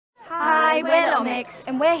Hi, we're Little Mix,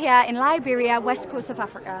 and we're here in Liberia, west coast of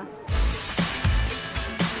Africa.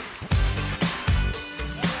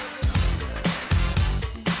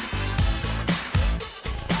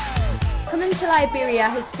 Coming to Liberia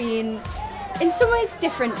has been, in some ways,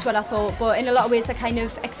 different to what I thought, but in a lot of ways I kind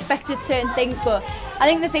of expected certain things, but I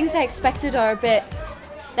think the things I expected are they're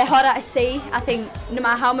harder to see. I think no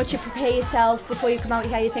matter how much you prepare yourself before you come out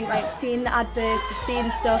here, you think, right, I've seen the adverts, I've seen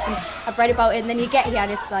stuff, and I've read about it, and then you get here and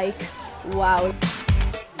it's like, wow.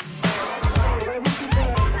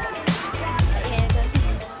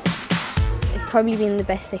 It's probably been the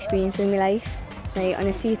best experience in my life. Like,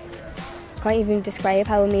 honestly, can't even describe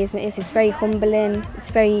how amazing it is. It's very humbling,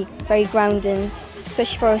 it's very, very grounding,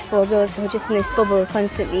 especially for us four girls who are just in this bubble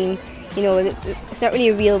constantly. You know, it's not really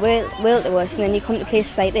a real world to us, and then you come to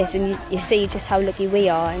places like this and you see just how lucky we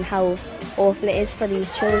are and how awful it is for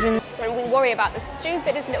these children. When we worry about the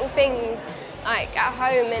stupidest little things, like at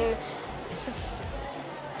home, and just,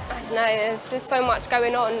 I don't know, there's just so much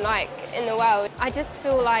going on, like, in the world. I just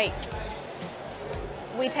feel like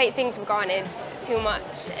we take things for granted too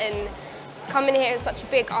much, and coming here is such a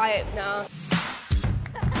big eye-opener.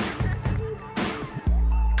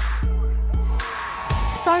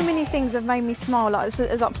 So many things have made me smile, like,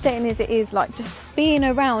 as upsetting as it is, like, just being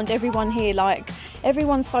around everyone here, like,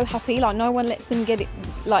 everyone's so happy, like, no one lets them get it,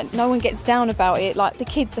 like, no one gets down about it, like, the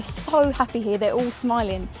kids are so happy here, they're all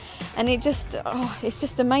smiling, and it just, it's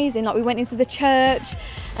just amazing. Like, we went into the church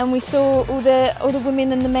and we saw all the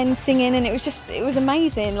women and the men singing, and it was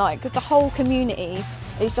amazing. Like, the whole community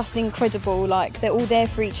is just incredible, like, they're all there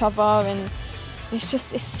for each other, and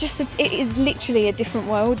it is literally a different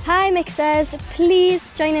world. Hi Mixers,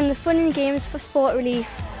 please join in the fun and games for sport relief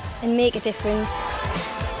and make a difference.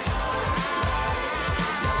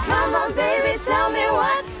 Come on baby, tell me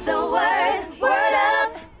what's the word.